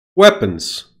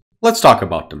Weapons. Let's talk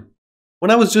about them. When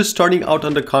I was just starting out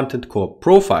on the content co-op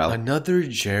profile, Another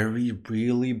Jerry,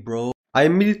 really, bro? I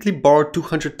immediately borrowed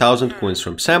 200,000 coins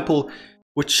from Sample,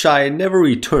 which I never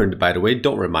returned, by the way,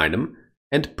 don't remind him,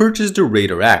 and purchased the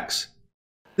Raider Axe.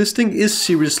 This thing is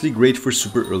seriously great for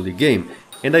super early game,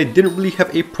 and I didn't really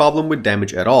have a problem with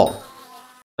damage at all.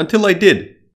 Until I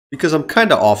did. Because I'm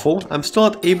kinda awful, I'm still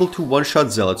not able to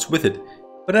one-shot zealots with it,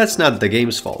 but that's not the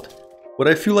game's fault. What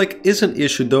I feel like is an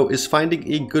issue though is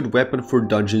finding a good weapon for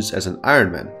dungeons as an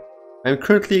Iron Man. I'm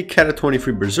currently a Kata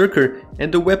 23 Berserker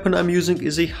and the weapon I'm using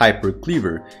is a Hyper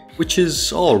Cleaver, which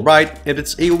is alright and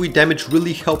its AoE damage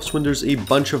really helps when there's a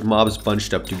bunch of mobs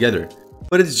bunched up together,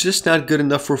 but it's just not good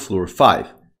enough for floor 5.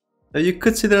 Now you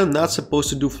could say that I'm not supposed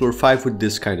to do floor 5 with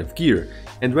this kind of gear,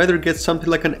 and rather get something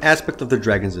like an aspect of the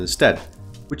dragons instead,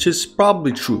 which is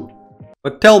probably true.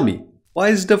 But tell me, why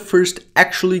is the first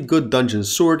actually good dungeon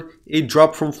sword a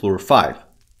drop from floor 5?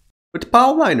 But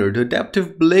Powliner, the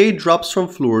adaptive blade drops from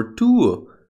floor 2.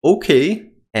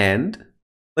 Okay, and?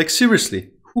 Like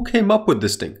seriously, who came up with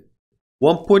this thing?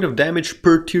 1 point of damage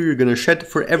per tier you're gonna shed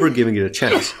for ever giving it a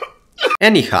chance.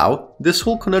 Anyhow, this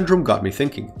whole conundrum got me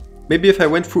thinking. Maybe if I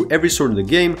went through every sword in the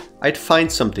game, I'd find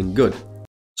something good.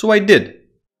 So I did.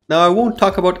 Now I won't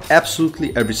talk about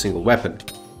absolutely every single weapon.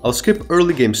 I'll skip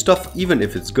early game stuff even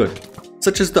if it's good,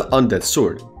 such as the Undead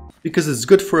Sword, because it's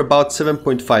good for about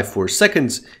 7.54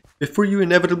 seconds before you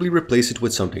inevitably replace it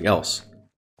with something else.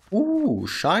 Ooh,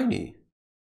 shiny.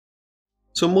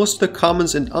 So most of the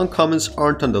commons and uncommons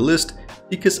aren't on the list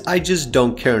because I just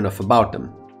don't care enough about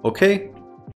them, okay?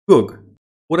 Good.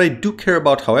 What I do care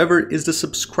about, however, is the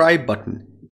subscribe button,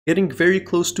 getting very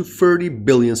close to 30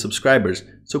 billion subscribers,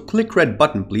 so click red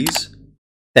button please.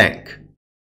 Thank.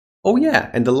 Oh yeah,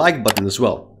 and the like button as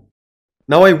well.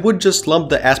 Now I would just lump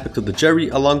the aspect of the Jerry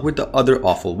along with the other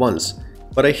awful ones,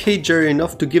 but I hate Jerry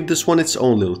enough to give this one its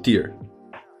own little tier.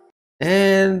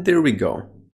 And there we go.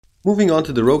 Moving on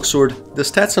to the Rogue Sword, the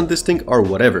stats on this thing are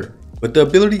whatever, but the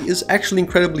ability is actually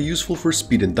incredibly useful for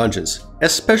speed in dungeons,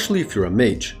 especially if you're a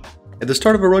mage. At the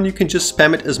start of a run you can just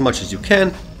spam it as much as you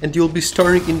can and you'll be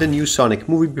starring in the new Sonic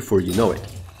movie before you know it.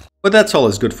 But that's all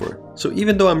it's good for, so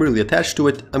even though I'm really attached to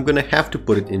it, I'm gonna have to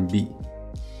put it in B.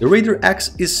 The Raider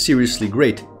Axe is seriously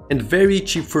great and very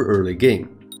cheap for early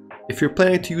game. If you're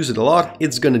planning to use it a lot,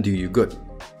 it's gonna do you good.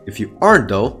 If you aren't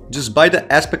though, just buy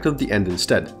the aspect of the end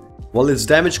instead. While its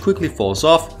damage quickly falls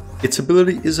off, its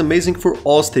ability is amazing for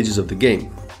all stages of the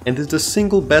game, and is the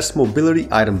single best mobility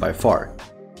item by far.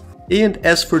 A and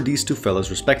S for these two fellas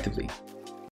respectively.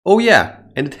 Oh yeah,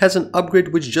 and it has an upgrade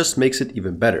which just makes it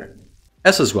even better.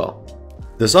 S as well.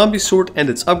 The Zombie Sword and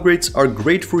its upgrades are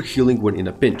great for healing when in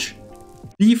a pinch.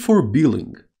 B for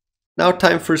Beeling. Now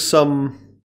time for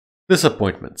some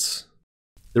disappointments.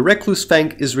 The Recluse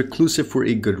Fang is reclusive for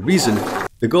a good reason.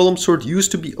 The Golem Sword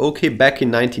used to be okay back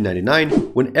in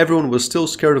 1999 when everyone was still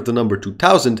scared of the number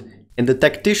 2000, and the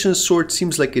Tactician's Sword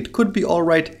seems like it could be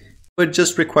alright, but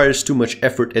just requires too much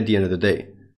effort at the end of the day.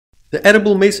 The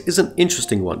Edible Mace is an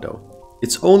interesting one though.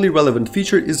 Its only relevant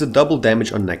feature is the double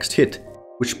damage on next hit,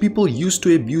 which people used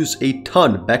to abuse a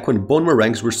ton back when bone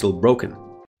meringues were still broken.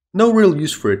 No real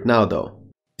use for it now though.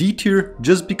 D tier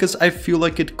just because I feel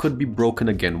like it could be broken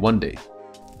again one day.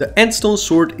 The Endstone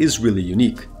Sword is really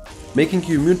unique. Making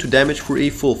you immune to damage for a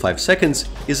full 5 seconds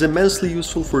is immensely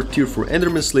useful for tier 4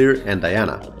 Enderman Slayer and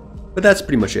Diana. But that's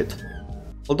pretty much it.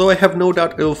 Although I have no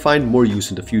doubt it'll find more use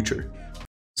in the future.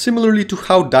 Similarly to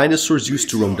how dinosaurs used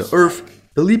to roam the earth,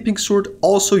 the Leaping Sword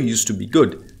also used to be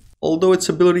good, although its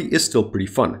ability is still pretty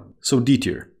fun, so D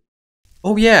tier.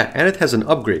 Oh yeah, and it has an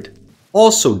upgrade,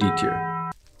 also D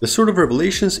tier. The Sword of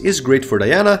Revelations is great for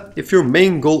Diana if your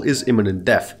main goal is imminent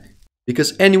death,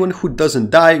 because anyone who doesn't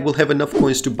die will have enough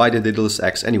coins to buy the Daedalus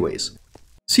Axe anyways.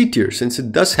 C tier since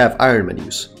it does have Iron Man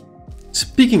use.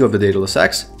 Speaking of the Daedalus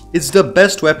Axe, it's the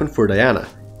best weapon for Diana,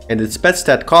 and its pet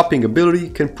stat copying ability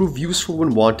can prove useful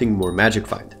when wanting more magic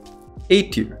find. A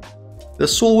tier. The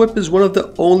Soul Whip is one of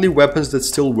the only weapons that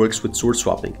still works with sword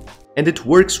swapping, and it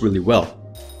works really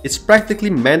well. It's practically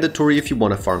mandatory if you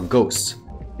want to farm ghosts.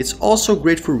 It's also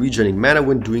great for regenerating mana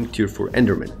when doing tier 4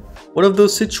 Enderman, one of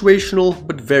those situational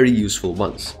but very useful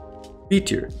ones. B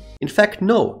tier. In fact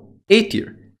no, A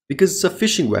tier, because it's a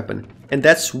fishing weapon, and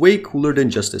that's way cooler than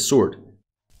just a sword.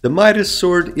 The Midas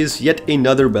Sword is yet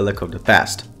another relic of the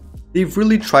past. They've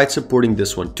really tried supporting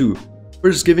this one too,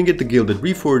 first giving it the Gilded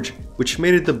Reforge, which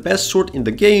made it the best sword in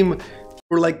the game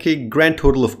for like a grand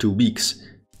total of 2 weeks,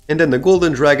 and then the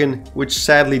Golden Dragon, which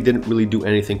sadly didn't really do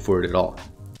anything for it at all.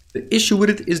 The issue with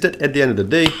it is that at the end of the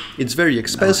day, it's very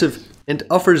expensive and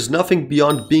offers nothing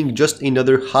beyond being just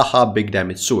another haha big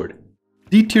damage sword.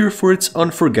 D tier for its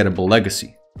unforgettable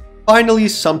legacy. Finally,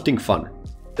 something fun.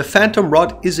 The Phantom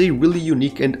Rod is a really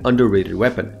unique and underrated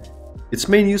weapon. Its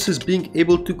main use is being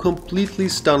able to completely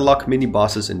stun-lock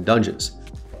mini-bosses in dungeons.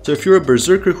 So if you're a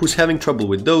berserker who's having trouble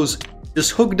with those,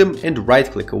 just hook them and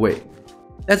right-click away.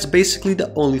 That's basically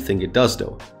the only thing it does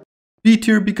though. B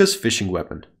tier because fishing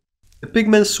weapon. The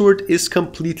Pigman Sword is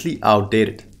completely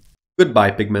outdated.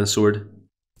 Goodbye, Pigman Sword.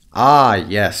 Ah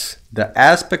yes, the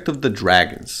aspect of the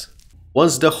dragons.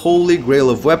 Once the holy grail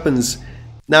of weapons,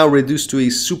 now reduced to a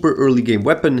super early game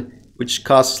weapon, which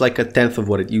costs like 1/10 of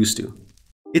what it used to.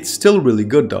 It's still really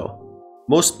good though.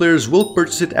 Most players will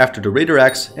purchase it after the Raider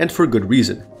Axe, and for good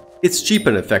reason. It's cheap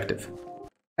and effective.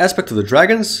 Aspect of the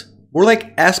dragons? More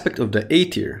like aspect of the A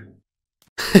tier.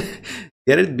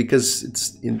 Get it? Because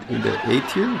it's in the A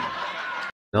tier?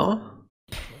 No?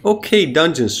 Okay,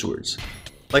 dungeon swords.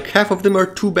 Like half of them are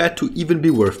too bad to even be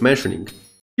worth mentioning.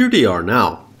 Here they are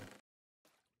now.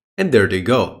 And there they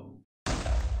go.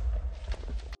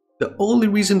 The only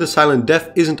reason the Silent Death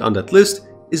isn't on that list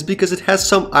is because it has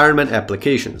some Iron Man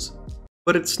applications.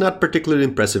 But it's not particularly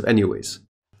impressive anyways.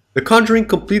 The Conjuring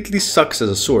completely sucks as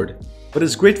a sword, but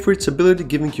is great for its ability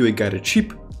giving you a guided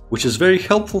sheep, which is very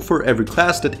helpful for every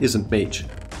class that isn't mage.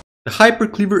 The Hyper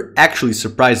Cleaver actually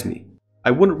surprised me.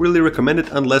 I wouldn't really recommend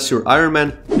it unless you're Iron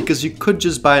Man, because you could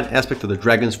just buy an aspect of the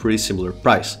dragons for a similar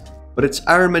price, but its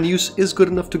Iron Man use is good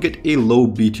enough to get a low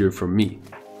B tier from me.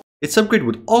 Its upgrade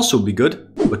would also be good,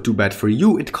 but too bad for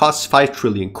you, it costs 5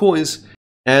 trillion coins,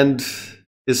 and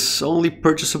is only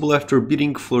purchasable after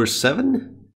beating floor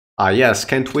 7? Ah yes,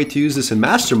 can't wait to use this in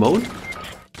Master Mode.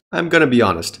 I'm gonna be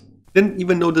honest, didn't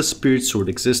even know the Spirit Sword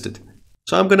existed,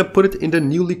 so I'm gonna put it in the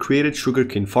newly created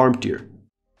Sugarcane Farm tier.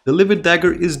 The Livid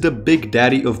Dagger is the big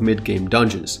daddy of mid-game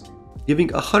dungeons,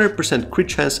 giving 100% crit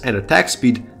chance and attack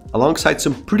speed alongside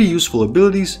some pretty useful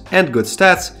abilities and good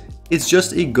stats. It's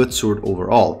just a good sword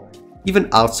overall, even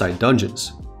outside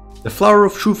dungeons. The Flower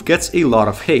of Truth gets a lot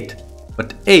of hate,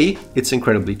 but A, it's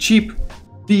incredibly cheap,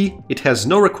 B, it has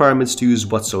no requirements to use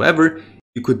whatsoever,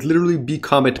 you could literally be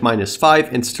combat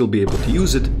 -5 and still be able to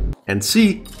use it, and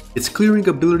C, its clearing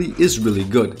ability is really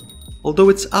good, although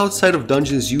its outside of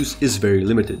dungeons use is very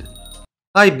limited.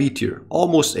 High B tier,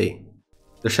 almost A.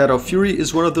 The Shadow Fury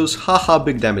is one of those haha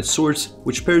big damage swords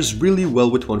which pairs really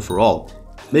well with One for All,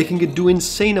 making it do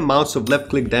insane amounts of left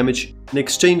click damage in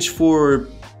exchange for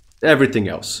everything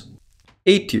else.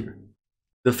 A tier.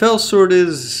 The Fell Sword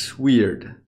is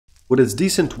weird. With its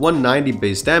decent 190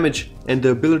 base damage and the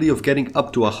ability of getting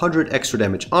up to 100 extra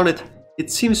damage on it,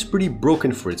 it seems pretty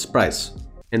broken for its price.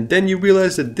 And then you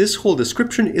realize that this whole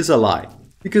description is a lie,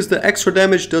 because the extra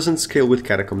damage doesn't scale with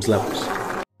Catacombs levels.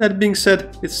 That being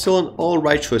said, it's still an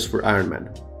alright choice for Iron Man.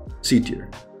 C tier.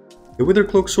 The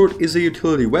Withercloak Sword is a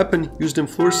utility weapon used in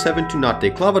floor 7 to not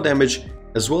take lava damage,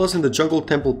 as well as in the Jungle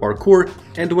Temple parkour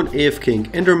and when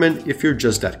AFKing Enderman if you're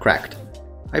just that cracked.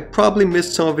 I probably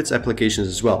missed some of its applications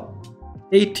as well.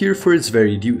 A tier for its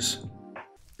varied use.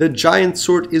 The Giant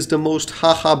Sword is the most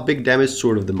haha big damage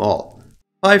sword of them all.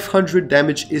 500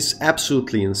 damage is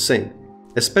absolutely insane,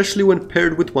 especially when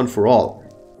paired with One for All.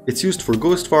 It's used for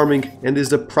ghost farming and is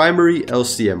the primary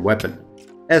LCM weapon.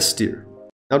 S tier.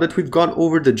 Now that we've gone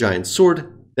over the Giant Sword,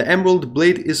 the Emerald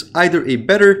Blade is either a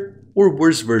better or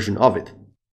worse version of it,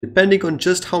 depending on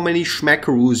just how many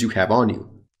schmackaroos you have on you.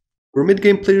 For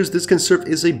mid-game players, this can serve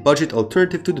as a budget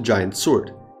alternative to the Giant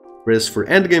Sword, whereas for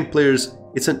endgame players,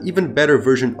 it's an even better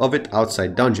version of it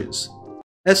outside dungeons.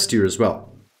 S tier as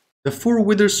well. The 4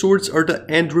 Wither Swords are the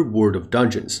end reward of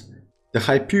dungeons. The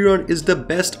Hyperion is the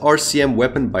best RCM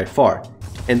weapon by far,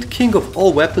 and king of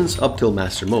all weapons up till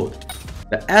Master Mode.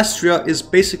 The Astria is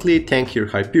basically a tankier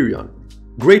Hyperion,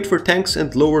 great for tanks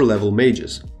and lower level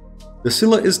mages. The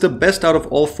Scylla is the best out of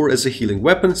all 4 as a healing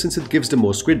weapon since it gives the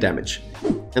most crit damage.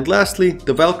 And lastly,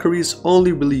 the Valkyrie is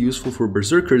only really useful for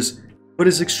berserkers, but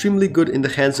is extremely good in the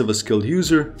hands of a skilled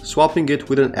user, swapping it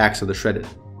with an Axe of the Shredded.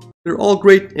 They're all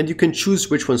great and you can choose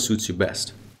which one suits you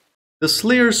best. The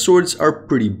Slayer swords are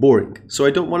pretty boring, so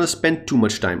I don't want to spend too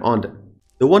much time on them.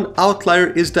 The one outlier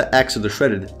is the Axe of the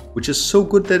Shredded, which is so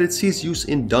good that it sees use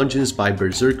in dungeons by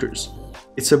berserkers.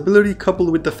 Its ability,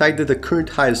 coupled with the fact that the current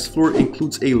highest floor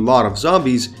includes a lot of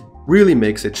zombies, really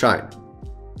makes it shine.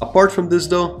 Apart from this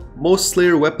though, most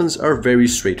Slayer weapons are very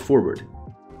straightforward.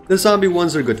 The zombie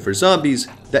ones are good for zombies,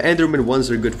 the Enderman ones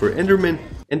are good for Endermen,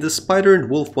 and the Spider and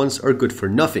Wolf ones are good for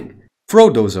nothing. Throw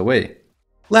those away.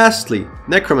 Lastly,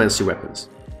 Necromancy weapons.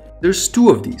 There's 2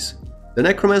 of these, the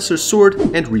Necromancer's Sword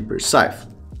and Reaper's Scythe,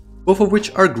 both of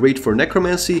which are great for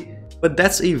Necromancy, but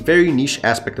that's a very niche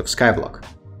aspect of Skyblock.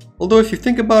 Although if you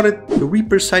think about it, the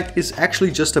Reaper's Scythe is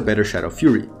actually just a better Shadow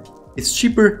Fury. It's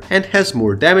cheaper and has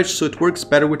more damage, so it works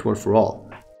better with One for All.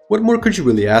 What more could you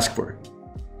really ask for?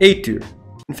 A tier.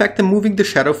 In fact, I'm moving the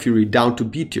Shadow Fury down to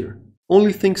B tier.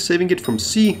 Only thing saving it from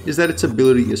C is that its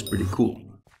ability is pretty cool.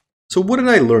 So what did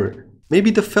I learn?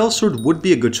 Maybe the Fell Sword would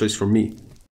be a good choice for me.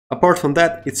 Apart from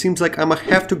that, it seems like I'ma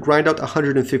have to grind out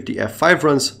 150 F5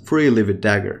 runs for a Livid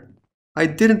Dagger. I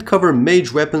didn't cover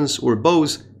mage weapons or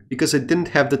bows because I didn't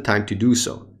have the time to do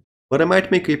so, but I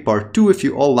might make a part 2 if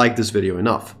you all like this video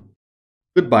enough.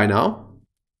 Goodbye now.